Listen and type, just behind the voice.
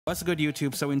What's good,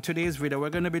 YouTube? So in today's video, we're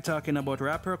going to be talking about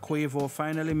rapper Quavo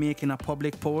finally making a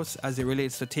public post as it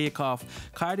relates to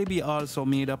Takeoff. Cardi B also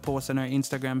made a post on her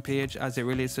Instagram page as it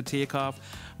relates to Takeoff.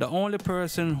 The only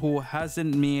person who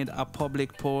hasn't made a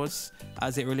public post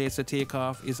as it relates to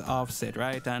Takeoff is Offset,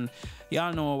 right? And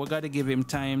y'all know we got to give him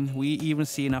time. We even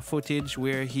seen a footage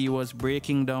where he was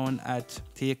breaking down at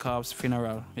Takeoff's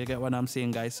funeral. You get what I'm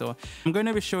saying, guys? So I'm going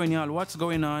to be showing y'all what's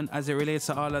going on as it relates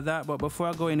to all of that. But before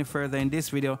I go any further in this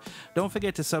video, don't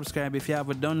forget to subscribe if you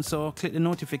haven't done so. Click the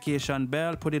notification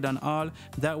bell, put it on all.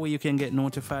 That way you can get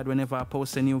notified whenever I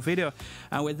post a new video.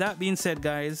 And with that being said,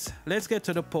 guys, let's get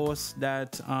to the post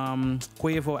that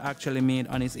Quavo actually made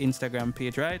on his Instagram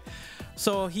page, right?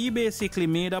 So he basically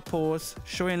made a post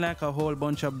showing like a whole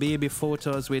bunch of baby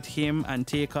photos with him and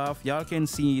Takeoff. Y'all can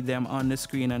see them on the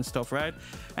screen and stuff, right?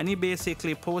 And he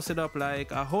basically posted up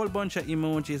like a whole bunch of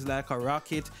emojis, like a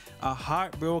rocket, a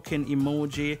heartbroken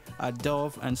emoji, a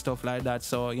dove, and stuff like that.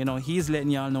 So, you know, he's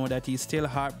letting y'all know that he's still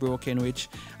heartbroken, which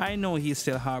I know he's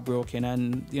still heartbroken.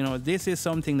 And, you know, this is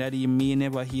something that he may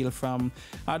never heal from.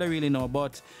 I don't really know,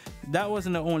 but that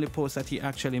wasn't the only post that he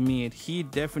actually made. He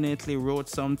definitely wrote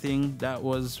something that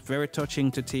was very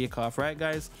touching to Takeoff, right,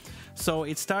 guys? So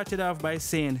it started off by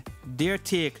saying, "Dear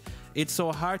Take, it's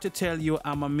so hard to tell you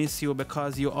I'ma miss you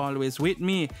because you're always with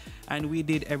me and we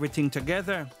did everything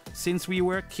together. Since we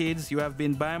were kids, you have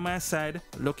been by my side,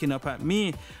 looking up at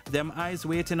me, them eyes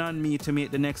waiting on me to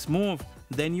make the next move.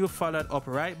 Then you followed up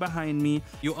right behind me.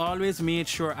 You always made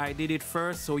sure I did it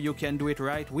first so you can do it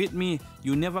right with me.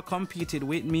 You never competed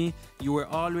with me. You were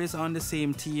always on the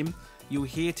same team. You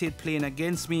hated playing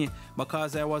against me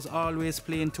because I was always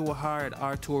playing too hard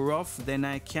or too rough. Then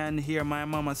I can hear my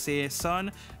mama say,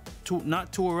 son,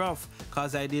 not too rough,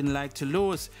 because I didn't like to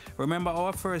lose. Remember,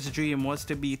 our first dream was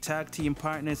to be tag team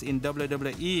partners in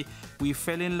WWE. We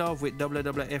fell in love with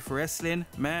WWF wrestling.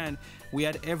 Man, we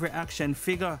had every action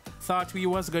figure. Thought we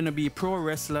was gonna be pro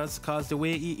wrestlers because the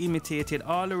way he imitated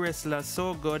all the wrestlers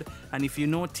so good. And if you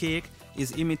know Take,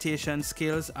 his imitation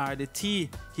skills are the T.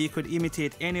 He could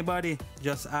imitate anybody.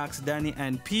 Just ask Danny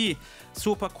and P.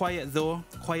 Super quiet though,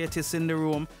 quietest in the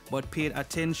room, but paid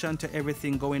attention to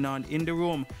everything going on in the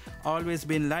room. Always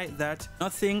been like that.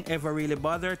 Nothing ever really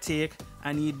bothered Take,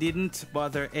 and he didn't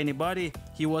bother anybody.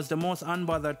 He was the most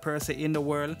unbothered person in the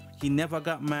world. He never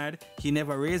got mad. He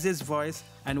never raised his voice,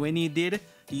 and when he did,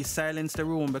 he silenced the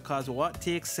room because what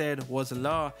Take said was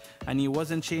law, and he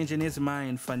wasn't changing his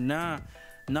mind for nah.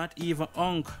 Not even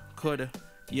Unc could.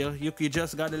 You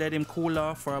just gotta let him cool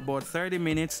off for about 30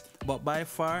 minutes, but by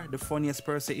far the funniest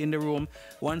person in the room.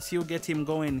 Once you get him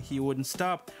going, he wouldn't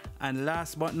stop. And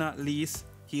last but not least,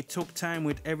 he took time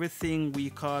with everything. We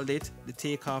called it the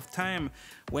Takeoff time.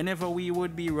 Whenever we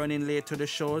would be running late to the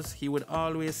shows, he would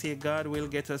always say God will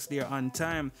get us there on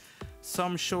time.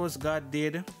 Some shows God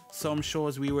did, some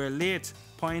shows we were late.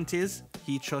 Point is,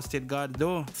 he trusted God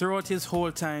though. Throughout his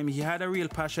whole time, he had a real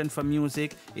passion for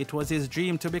music. It was his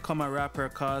dream to become a rapper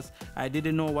cause I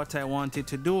didn't know what I wanted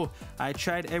to do. I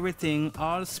tried everything,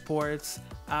 all sports.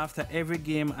 After every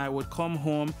game, I would come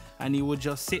home and he would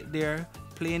just sit there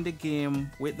playing the game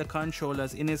with the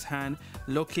controllers in his hand,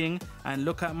 looking and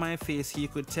look at my face. He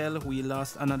could tell we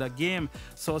lost another game.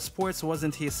 So sports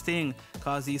wasn't his thing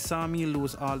cause he saw me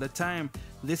lose all the time.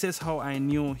 This is how I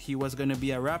knew he was gonna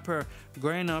be a rapper.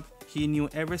 Growing up, he knew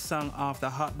every song off the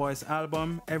Hot Boys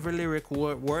album, every lyric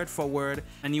word for word,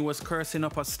 and he was cursing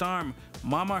up a storm.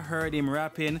 Mama heard him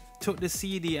rapping, took the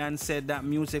CD and said that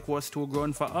music was too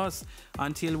grown for us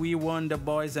until we won the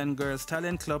Boys and Girls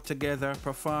Talent Club together,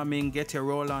 performing Get Your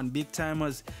Roll On Big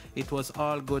Timers. It was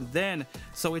all good then.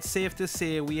 So it's safe to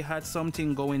say we had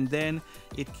something going then.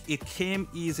 It came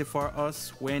easy for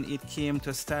us when it came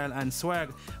to style and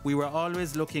swag. We were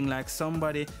always looking like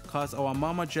somebody cause our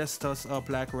mama dressed us up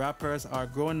like rappers or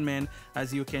grown men.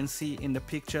 As you can see in the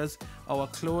pictures, our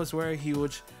clothes were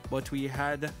huge, but we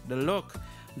had the look.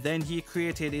 Then he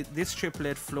created this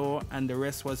triplet flow and the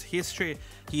rest was history.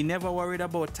 He never worried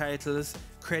about titles,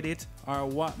 credit, or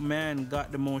what man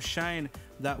got the most shine.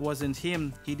 That wasn't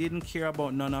him. He didn't care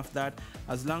about none of that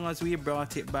as long as we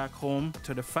brought it back home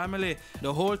to the family.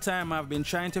 The whole time I've been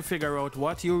trying to figure out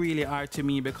what you really are to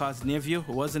me because nephew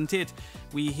wasn't it.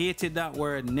 We hated that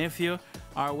word nephew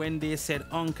or when they said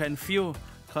unc and few.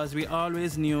 Cause we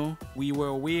always knew we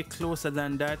were way closer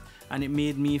than that and it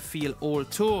made me feel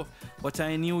old too. But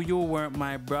I knew you weren't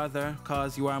my brother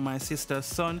cause you are my sister's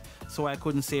son, so I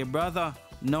couldn't say brother.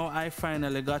 Now I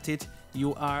finally got it.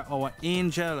 You are our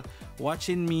angel.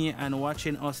 watching me and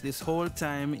watching us this whole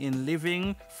time in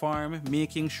living form,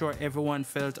 making sure everyone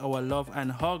felt our love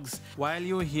and hugs while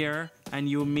you're here, and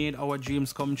you made our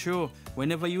dreams come true.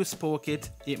 Whenever you spoke it,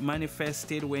 it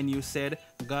manifested. When you said,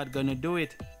 God gonna do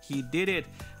it, He did it.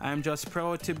 I'm just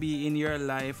proud to be in your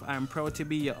life. I'm proud to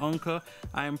be your uncle.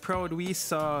 I'm proud we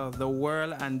saw the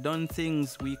world and done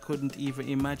things we couldn't even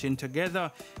imagine together.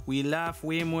 We laughed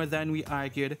way more than we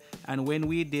argued, and when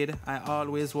we did, I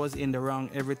always was in the wrong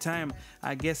every time.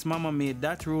 I guess Mama made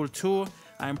that rule too.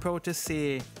 I'm proud to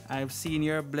say I've seen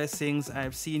your blessings.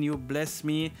 I've seen you bless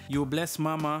me. You bless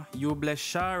Mama. You bless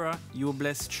Shara. You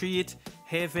bless Treat,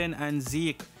 Heaven, and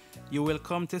Zeke. You will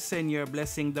come to send your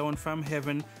blessing down from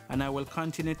heaven, and I will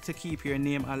continue to keep your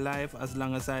name alive as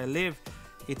long as I live.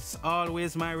 It's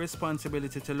always my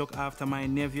responsibility to look after my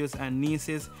nephews and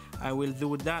nieces. I will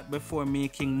do that before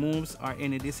making moves or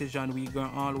any decision. We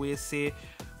gonna always say,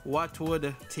 what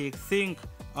would take think?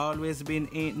 Always been,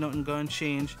 ain't nothing gonna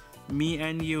change. Me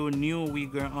and you knew we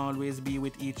gonna always be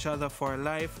with each other for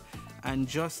life. And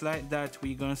just like that,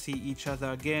 we gonna see each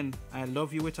other again. I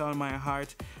love you with all my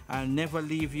heart. I'll never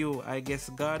leave you. I guess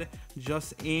God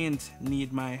just ain't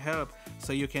need my help.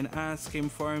 So you can ask Him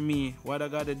for me. What I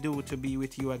gotta do to be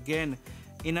with you again.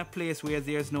 In a place where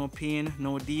there's no pain,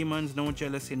 no demons, no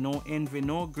jealousy, no envy,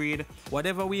 no greed.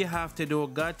 Whatever we have to do,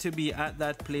 got to be at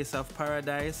that place of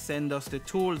paradise. Send us the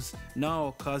tools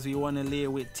now, cause we wanna lay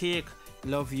with Take.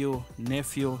 Love you,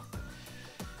 nephew.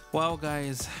 Wow,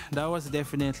 guys, that was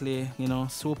definitely,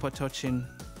 super touching.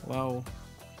 Wow.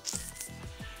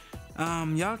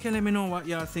 Y'all can let me know what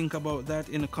y'all think about that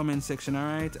in the comment section,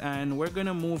 alright? And we're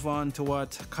gonna move on to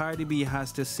what Cardi B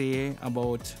has to say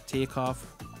about Takeoff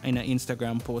in an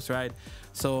Instagram post, right?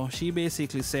 So she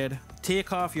basically said,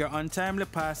 Takeoff, your untimely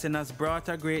passing has brought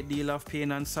a great deal of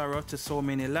pain and sorrow to so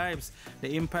many lives.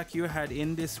 The impact you had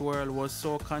in this world was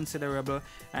so considerable,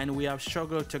 and we have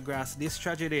struggled to grasp this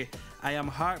tragedy. I am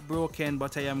heartbroken,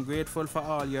 but I am grateful for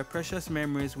all your precious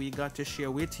memories we got to share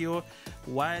with you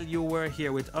while you were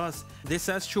here with us. This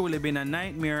has truly been a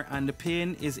nightmare, and the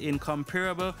pain is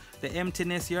incomparable. The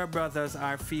emptiness your brothers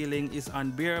are feeling is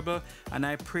unbearable, and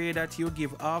I pray that you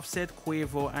give Offset,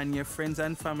 Quavo, and your friends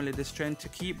and family the strength to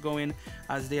keep going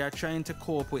as they are trying to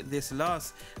cope with this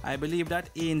loss. I believe that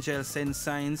angels send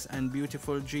signs and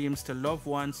beautiful dreams to loved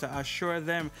ones to assure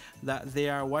them that they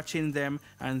are watching them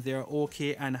and they're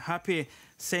okay and happy.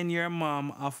 Send your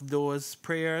mom of those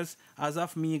prayers. As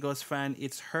of Migos fan,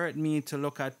 it's hurt me to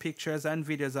look at pictures and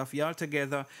videos of y'all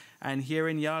together and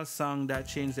hearing y'all song that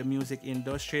changed the music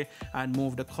industry and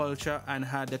moved the culture and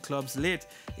had the clubs lit.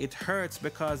 It hurts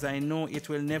because I know it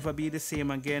will never be the same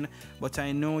again, but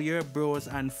I know your bros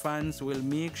and fans will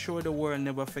make sure the world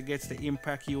never forgets the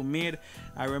impact you made.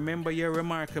 I remember your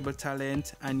remarkable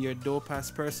talent and your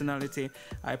dope-ass personality.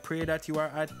 I pray that you are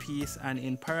at peace and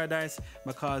in paradise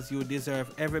because you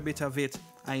deserve every bit of it.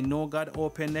 I know God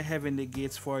opened the heavenly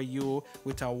gates for you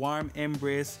with a warm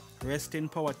embrace. Rest in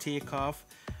power, Takeoff.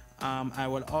 I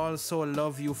will also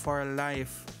love you for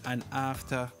life and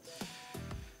after.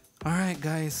 Alright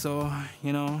guys, so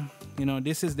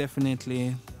this is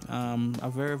definitely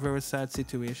a very, very sad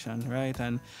situation, right?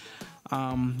 And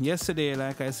yesterday,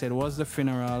 like I said, was the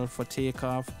funeral for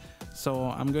Takeoff. So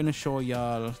I'm going to show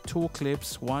y'all two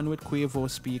clips, one with Quavo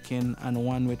speaking and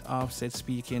one with Offset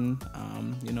speaking.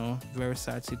 Very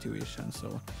sad situation.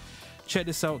 So check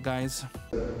this out, guys.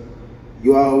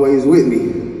 You always with me,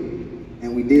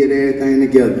 and we did everything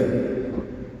together.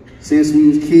 Since we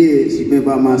was kids, you been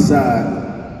by my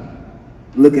side,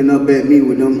 looking up at me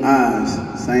with them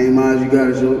eyes, same eyes you got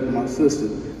as my sister.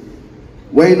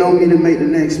 Waiting on me to make the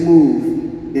next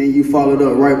move, then you followed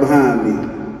up right behind me.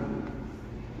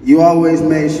 You always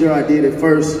made sure I did it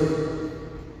first,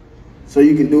 so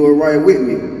you can do it right with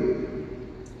me.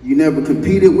 You never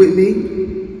competed with me.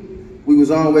 We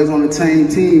was always on the same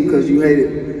team because you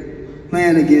hated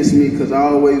playing against me because I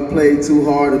always played too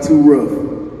hard or too rough.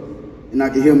 And I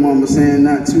can hear mama saying,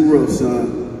 not too rough,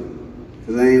 son,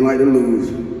 because I ain't like to lose.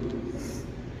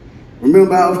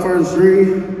 Remember our first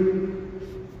dream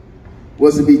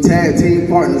was to be tag team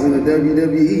partners in the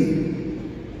WWE.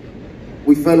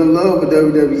 We fell in love with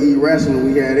WWE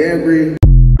wrestling. We had every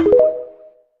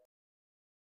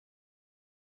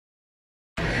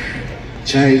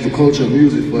changed the culture of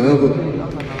music forever.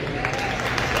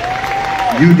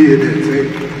 You did that,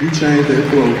 Tate. You changed that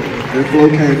flow. That flow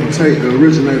came from Tate, the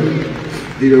originator.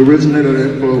 The originator of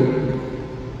that flow.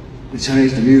 It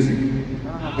changed the music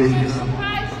business.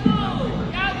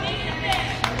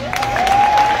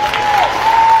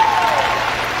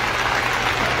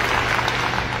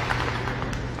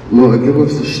 Lord, give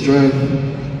us the strength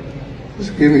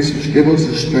Just give us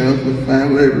the strength, the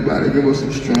family, everybody, give us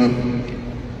some strength.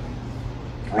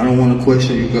 I don't want to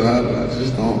question you, God, but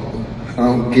I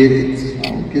don't get it. I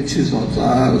don't get you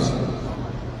sometimes.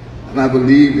 And I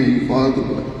believe in you, Father,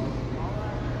 but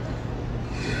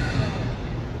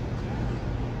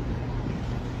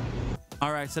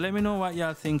Alright, so let me know what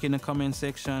y'all think in the comment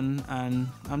section, and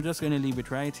I'm just going to leave it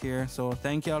right here. So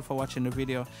thank y'all for watching the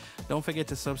video. Don't forget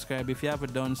to subscribe if you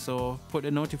haven't done so. Put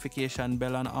the notification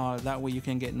bell on all, that way you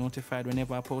can get notified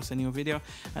whenever I post a new video.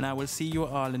 And I will see you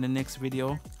all in the next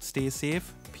video. Stay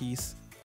safe. Peace.